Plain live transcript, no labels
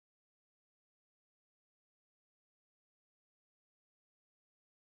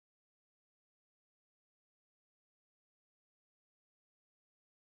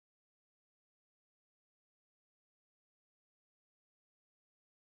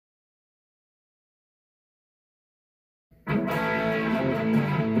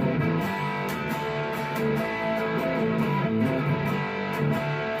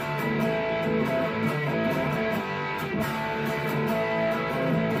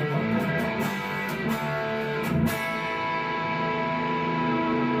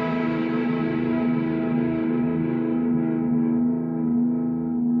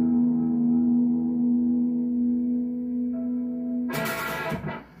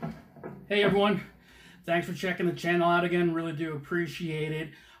Hey everyone, thanks for checking the channel out again, really do appreciate it.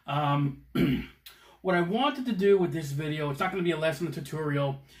 What I wanted to do with this video, it's not going to be a lesson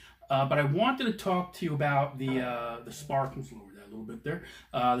tutorial, but I wanted to talk to you about the Spark, let's lower that a little bit there,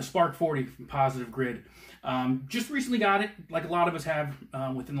 the Spark 40 from Positive Grid. Just recently got it, like a lot of us have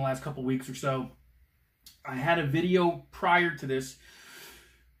within the last couple weeks or so. I had a video prior to this,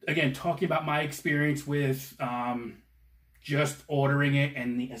 again, talking about my experience with just ordering it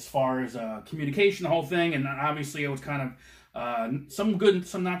and as far as communication, the whole thing, and obviously it was kind of some good,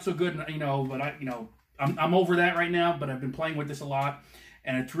 some not so good, you know. But I'm over that right now. But I've been playing with this a lot,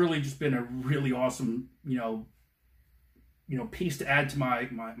 and it's really just been a really awesome, piece to add to my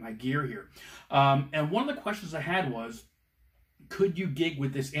gear here. And one of the questions I had was, could you gig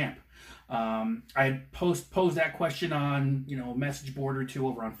with this amp? I had posed that question on a message board or two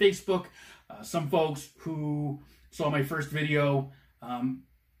over on Facebook. Some folks who saw my first video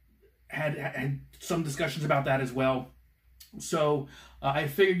had some discussions about that as well. So I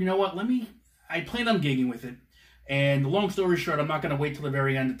figured, you know what, I planned on gigging with it. And the long story short, I'm not going to wait till the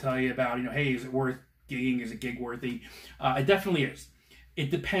very end to tell you about, hey, is it worth gigging? Is it gig worthy? It definitely is. It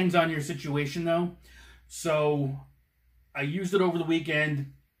depends on your situation though. So I used it over the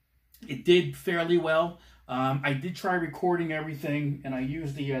weekend. It did fairly well. I did try recording everything, and I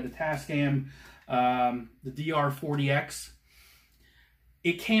used the Tascam, the DR40X.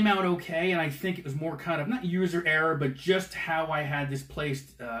 It came out okay, and I think it was more kind of, not user error, but just how I had this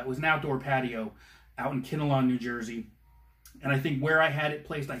placed. It was an outdoor patio out in Kinnelon, New Jersey. And I think where I had it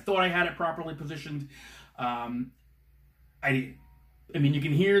placed, I thought I had it properly positioned. I mean, you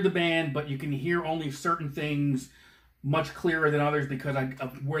can hear the band, but you can hear only certain things much clearer than others because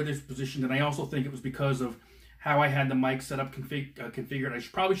of where this positioned, and I also think it was because of how I had the mic set up configured. I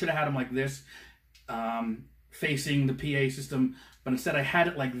probably should have had them like this, facing the PA system, but instead I had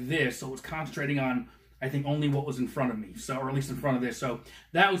it like this, so it was concentrating on, I think, only what was in front of me, so, or at least in front of this. So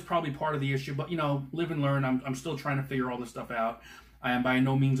that was probably part of the issue, but live and learn. I'm still trying to figure all this stuff out. I am by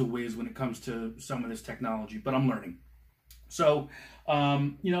no means a whiz when it comes to some of this technology, but I'm learning. So,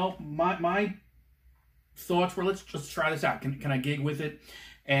 my thoughts were, let's just try this out. Can I gig with it?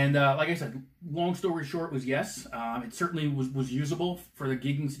 And like I said, long story short was yes. It certainly was usable for the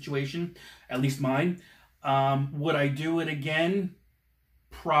gigging situation, at least mine. Would I do it again?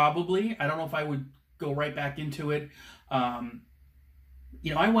 Probably. I don't know if I would go right back into it.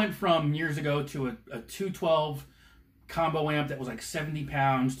 I went from years ago to a 212 combo amp that was like 70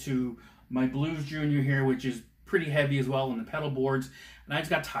 pounds to my Blues Junior here, which is pretty heavy as well, and the pedal boards, and I just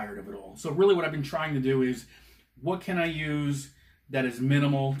got tired of it all. So really what I've been trying to do is, what can I use that is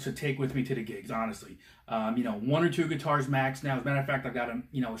minimal to take with me to the gigs, honestly. One or two guitars max now. As a matter of fact, I've got a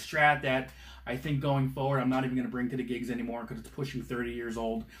Strat that I think going forward I'm not even going to bring to the gigs anymore because it's pushing 30 years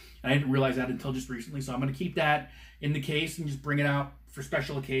old. And I didn't realize that until just recently, so I'm going to keep that in the case and just bring it out for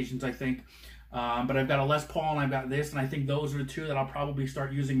special occasions, I think. But I've got a Les Paul and I've got this, and I think those are the two that I'll probably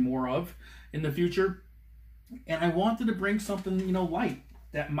start using more of in the future. And I wanted to bring something, light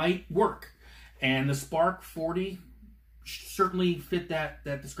that might work. And the Spark 40 certainly fit that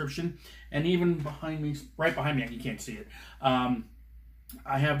description. And even behind me, right behind me, you can't see it, I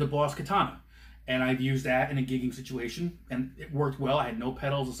have the Boss Katana. And I've used that in a gigging situation, and it worked well. I had no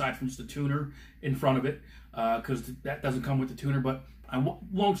pedals aside from just a tuner in front of it, because that doesn't come with the tuner. But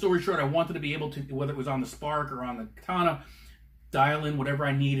long story short, I wanted to be able to, whether it was on the Spark or on the Katana, dial in whatever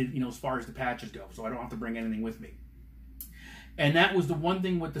I needed, as far as the patches go, so I don't have to bring anything with me. And that was the one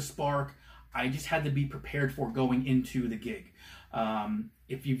thing with the Spark I just had to be prepared for going into the gig.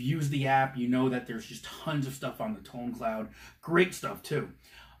 If you've used the app, you know that there's just tons of stuff on the Tone Cloud. Great stuff too.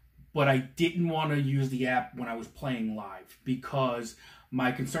 But I didn't want to use the app when I was playing live, because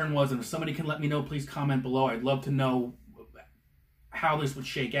my concern was, and if somebody can let me know, please comment below. I'd love to know how this would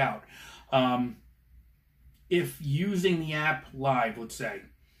shake out. If using the app live, let's say,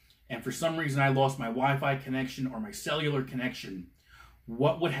 and for some reason I lost my Wi-Fi connection or my cellular connection,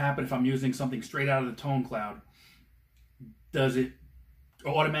 what would happen if I'm using something straight out of the Tone Cloud? Does it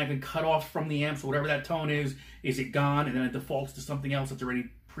automatically cut off from the amp? So whatever that tone is it gone, and then it defaults to something else that's already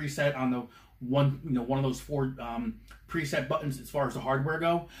preset on the one of those four preset buttons as far as the hardware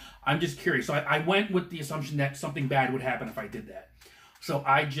go? I'm just curious. So I went with the assumption that something bad would happen if I did that. So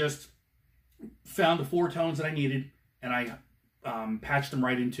I just found the four tones that I needed, and I patched them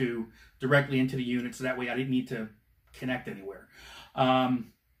right directly into the unit, so that way I didn't need to connect anywhere.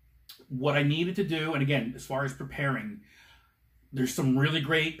 What I needed to do, and again, as far as preparing, there's some really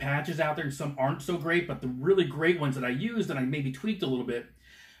great patches out there and some aren't so great, but the really great ones that I used and I maybe tweaked a little bit,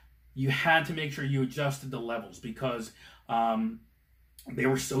 you had to make sure you adjusted the levels, because they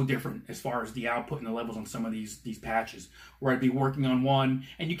were so different as far as the output and the levels on some of these patches, where I'd be working on one,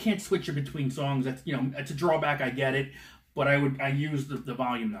 and you can't switch it between songs. That's, you know, it's a drawback, I get it, but I used the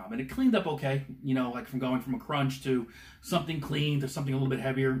volume knob, and it cleaned up okay, you know, like from going from a crunch to something clean to something a little bit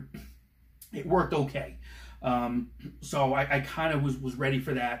heavier. It worked okay. So I kind of was ready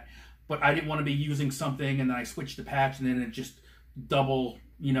for that, but I didn't want to be using something and then I switched the patch and then it just double,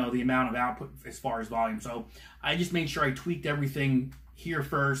 you know, the amount of output as far as volume. So I just made sure I tweaked everything here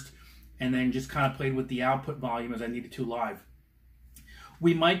first and then just kind of played with the output volume as I needed to live.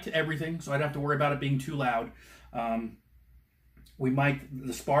 We mic'd everything, so I didn't have to worry about it being too loud. We mic'd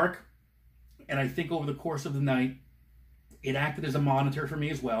the Spark, and I think over the course of the night, it acted as a monitor for me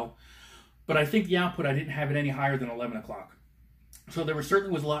as well. But I think the output, I didn't have it any higher than 11 o'clock. So there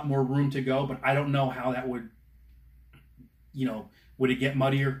certainly was a lot more room to go, but I don't know how that would, you know, would it get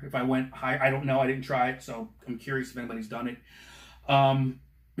muddier if I went higher? I don't know. I didn't try it, so I'm curious if anybody's done it.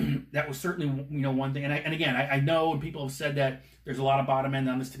 That was certainly, you know, one thing. And again, I know, and people have said that there's a lot of bottom end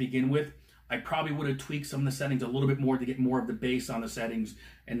on this to begin with. I probably would have tweaked some of the settings a little bit more to get more of the bass on the settings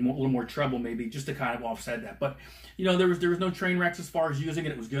and a little more treble maybe, just to kind of offset that. But, you know, there was no train wrecks as far as using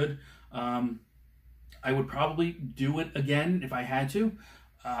it. It was good. I would probably do it again if I had to,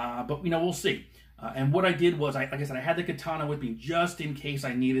 but, you know, we'll see. And what I did was, like I said, I had the Katana with me just in case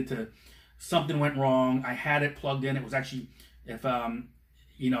I needed to, something went wrong. I had it plugged in. It was actually, if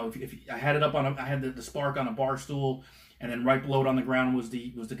you know, if I had it up on, I had the Spark on a bar stool, and then right below it on the ground was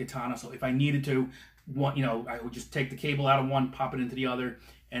the Katana. So if I needed to, you know, I would just take the cable out of one, pop it into the other,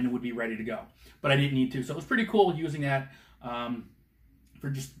 and it would be ready to go. But I didn't need to, so it was pretty cool using that for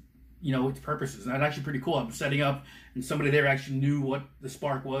just, you know, its purposes. And that's actually pretty cool. I'm setting up, and somebody there actually knew what the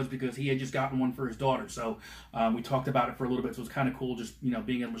Spark was because he had just gotten one for his daughter. So we talked about it for a little bit. So it was kind of cool just, you know,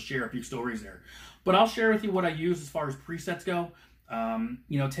 being able to share a few stories there. But I'll share with you what I use as far as presets go.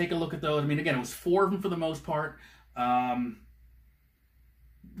 You know, take a look at those. I mean, again, it was 4 of them for the most part.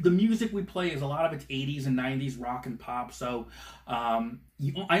 The music we play is a lot of it's 80s and 90s rock and pop. So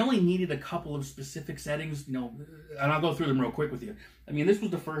I only needed a couple of specific settings, you know, and I'll go through them real quick with you. I mean, this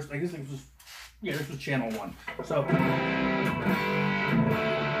was the first, I guess it was, yeah, this was channel 1.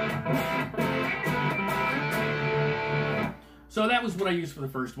 So that was what I used for the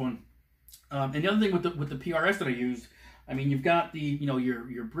first one. And the other thing with the PRS that I used, I mean, you've got the, you know,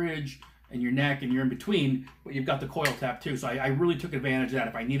 your bridge and your neck and you're in between, but you've got the coil tap too. So I really took advantage of that.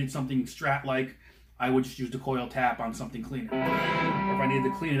 If I needed something Strat-like, I would just use the coil tap on something cleaner. Or if I needed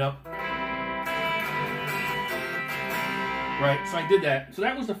to clean it up. Right, so I did that. So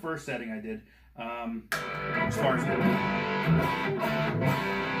that was the first setting I did. As far as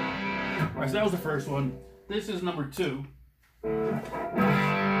right, so that was the first one. This is number 2.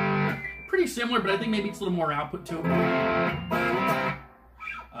 Pretty similar, but I think maybe it's a little more output to it.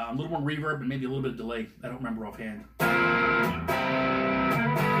 A little more reverb and maybe a little bit of delay. I don't remember offhand.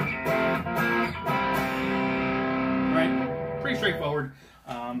 Right? Pretty straightforward.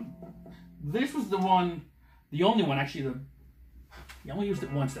 This was the one, the only one, actually, I only used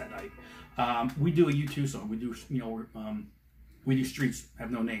it once that night. We do a U2 song. We do, you know, we do Streets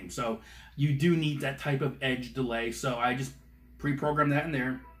Have No Name. So you do need that type of edge delay. So I just pre-programmed that in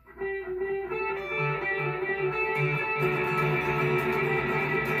there.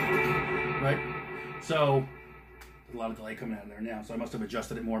 Right, so a lot of delay coming out of there now, so I must have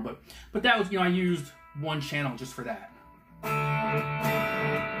adjusted it more. But that was, you know, I used one channel just for that. And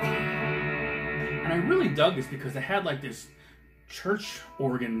I really dug this because it had like this church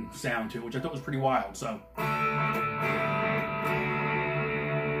organ sound to it, which I thought was pretty wild. So, right.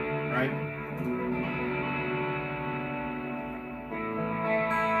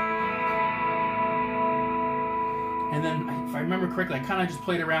 And then, if I remember correctly, I kind of just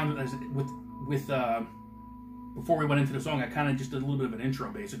played around with before we went into the song. I kind of just did a little bit of an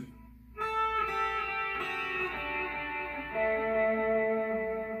intro, basically.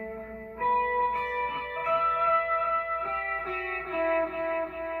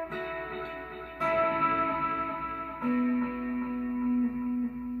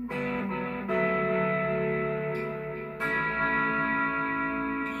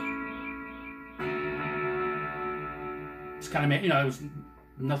 Kind of made, you know, it was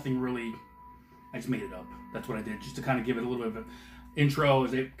nothing really, I just made it up. That's what I did, just to kind of give it a little bit of an intro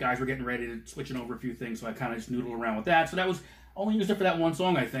as guys were getting ready to switching over a few things, so I kind of just noodled around with that. So that was, only used it for that one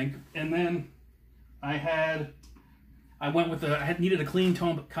song, I think. And then I went with I needed a clean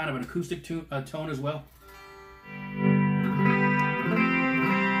tone, but kind of an acoustic tone as well.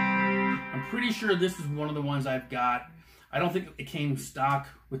 I'm pretty sure this is one of the ones I've got. I don't think it came stock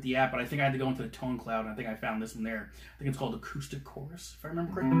with the app, but I think I had to go into the tone cloud, and I think I found this one there. I think it's called Acoustic Chorus, if I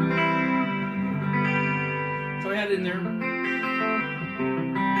remember correctly. So I had it in there. All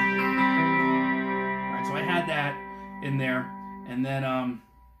right, so I had that in there, and then I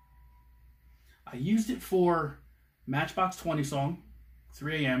used it for Matchbox 20 song,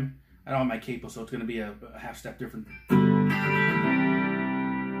 3 a.m. I don't have my capo, so it's going to be a half step different.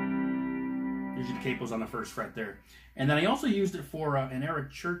 Usually the capo's on the first fret there. And then I also used it for an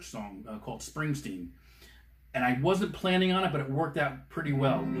Eric Church song called Springsteen. And I wasn't planning on it, but it worked out pretty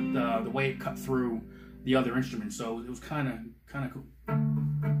well with the way it cut through the other instruments. So it was kind of cool.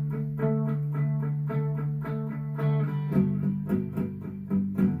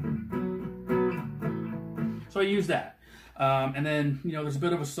 So I used that. And then, you know, there's a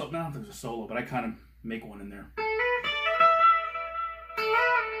bit of a solo. Not that there's a solo, but I kind of make one in there.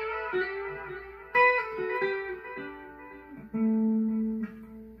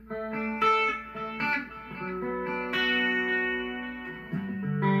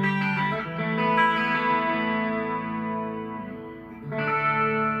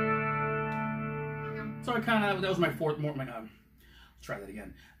 So I kind of, that was my fourth, let's try that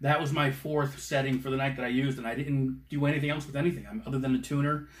again. That was my fourth setting for the night that I used, and I didn't do anything else with anything other than the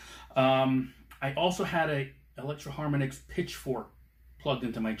tuner. I also had a Electro Harmonix pitchfork plugged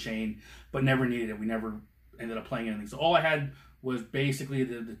into my chain, but never needed it. We never ended up playing anything. So all I had was basically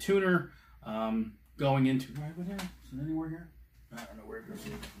the tuner going into, right over here? Is it anywhere here? I don't know where it goes.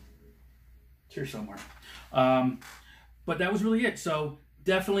 It's here somewhere. But that was really it. So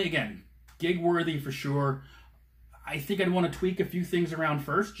definitely, again, gig worthy for sure. I think I'd want to tweak a few things around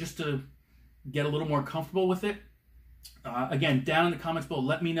first just to get a little more comfortable with it. Again, down in the comments below,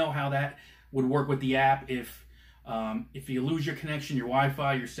 let me know how that would work with the app. If you lose your connection, your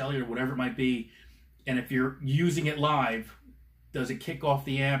Wi-Fi, your cellular, whatever it might be, and if you're using it live, does it kick off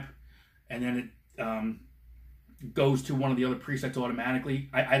the amp and then it goes to one of the other presets automatically?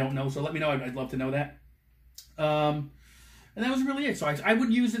 I don't know, so let me know. I'd love to know that. And that was really it. So I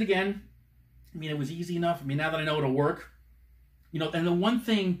would use it again. I mean, it was easy enough. I mean, now that I know it'll work, you know, and the one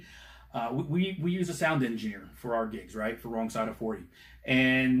thing, we use a sound engineer for our gigs, right? For Wrong Side of 40.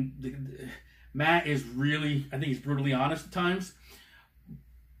 And Matt is really, I think he's brutally honest at times.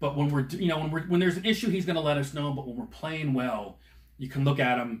 But when when there's an issue, he's going to let us know. But when we're playing well, you can look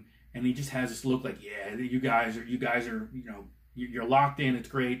at him and he just has this look like, yeah, you guys are, you know, you're locked in. It's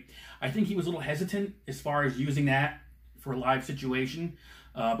great. I think he was a little hesitant as far as using that for a live situation,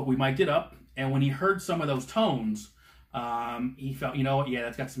 but we mic'd it up. And when he heard some of those tones, he felt, you know what, yeah,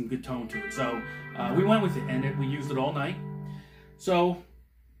 that's got some good tone to it. So we went with it, and we used it all night. So,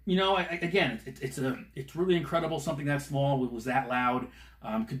 you know, again, it's really incredible. Something that small was that loud,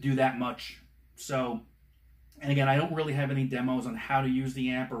 could do that much. So, and again, I don't really have any demos on how to use the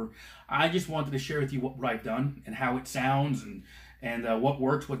amp, or I just wanted to share with you what I've done and how it sounds and what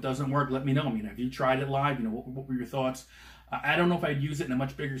works, what doesn't work. Let me know. I mean, have you tried it live? You know, what were your thoughts? I don't know if I'd use it in a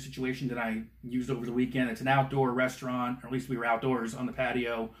much bigger situation than I used over the weekend. It's an outdoor restaurant, or at least we were outdoors on the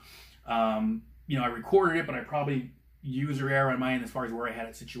patio. You know, I recorded it, but I probably user error on my end as far as where I had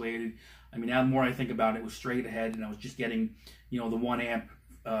it situated. I mean, now the more I think about it, it was straight ahead, and I was just getting, you know, the one amp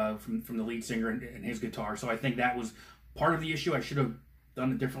from the lead singer and his guitar. So I think that was part of the issue. I should have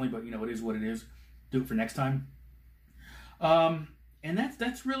done it differently, but, you know, it is what it is. Do it for next time. And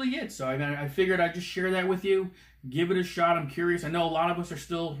that's really it. So I mean, I figured I'd just share that with you. Give it a shot. I'm curious. I know a lot of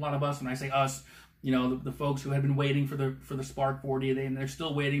us, and I say us, you know, the folks who have been waiting for the Spark 40, and they're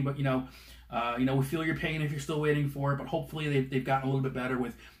still waiting. But you know, we feel your pain if you're still waiting for it. But hopefully they've gotten a little bit better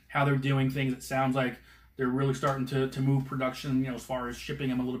with how they're doing things. It sounds like they're really starting to move production, you know, as far as shipping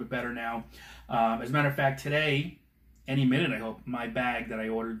them a little bit better now. As a matter of fact, today, any minute, I hope, my bag that I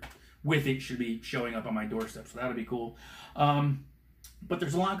ordered with it should be showing up on my doorstep. So that'll be cool. But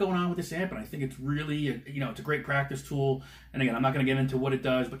there's a lot going on with this amp, and I think it's really, you know, it's a great practice tool. And again, I'm not going to get into what it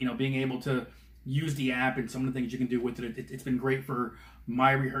does, but, you know, being able to use the app and some of the things you can do with it, it's been great for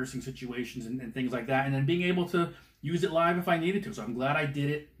my rehearsing situations and things like that. And then being able to use it live if I needed to. So I'm glad I did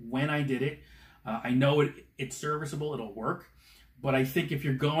it when I did it. I know it's serviceable, it'll work. But I think if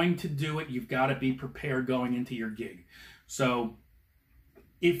you're going to do it, you've got to be prepared going into your gig. So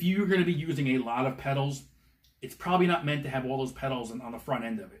if you're going to be using a lot of pedals, it's probably not meant to have all those pedals on the front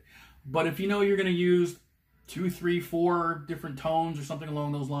end of it. But if you know you're going to use 2, 3, 4 different tones or something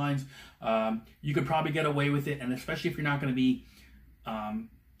along those lines, you could probably get away with it. And especially if you're not going to be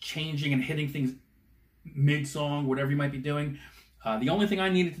changing and hitting things mid-song, whatever you might be doing. The only thing I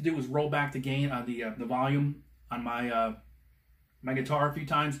needed to do was roll back the gain, the volume on my my guitar a few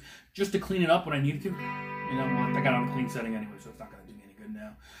times just to clean it up when I needed to. You know, I got on a clean setting anyway, so it's not going to do me any good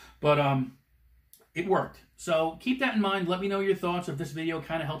now. But it worked. So keep that in mind. Let me know your thoughts if this video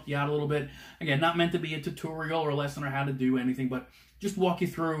kind of helped you out a little bit. Again, not meant to be a tutorial or a lesson on how to do anything, but just walk you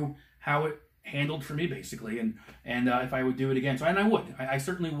through how it handled for me, basically, and if I would do it again. So, and I would. I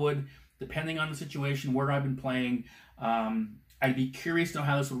certainly would, depending on the situation, where I've been playing. I'd be curious to know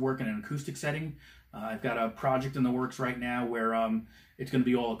how this would work in an acoustic setting. I've got a project in the works right now where it's going to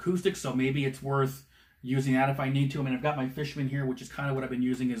be all acoustic, so maybe it's worth using that if I need to. I mean, I've got my Fishman here, which is kind of what I've been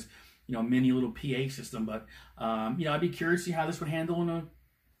using as, you know, mini little PA system. But, you know, I'd be curious to see how this would handle in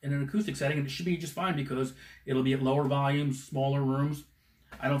an acoustic setting. And it should be just fine because it'll be at lower volumes, smaller rooms.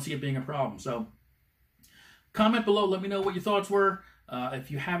 I don't see it being a problem. So comment below. Let me know what your thoughts were.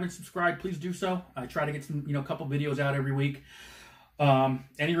 If you haven't subscribed, please do so. I try to get some, you know, a couple videos out every week.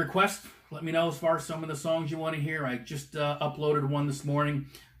 Any requests, let me know as far as some of the songs you want to hear. I just uploaded one this morning.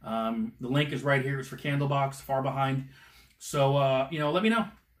 The link is right here. It's for Candlebox, Far Behind. So, you know, let me know.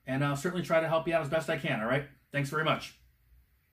 And I'll certainly try to help you out as best I can, all right? Thanks very much.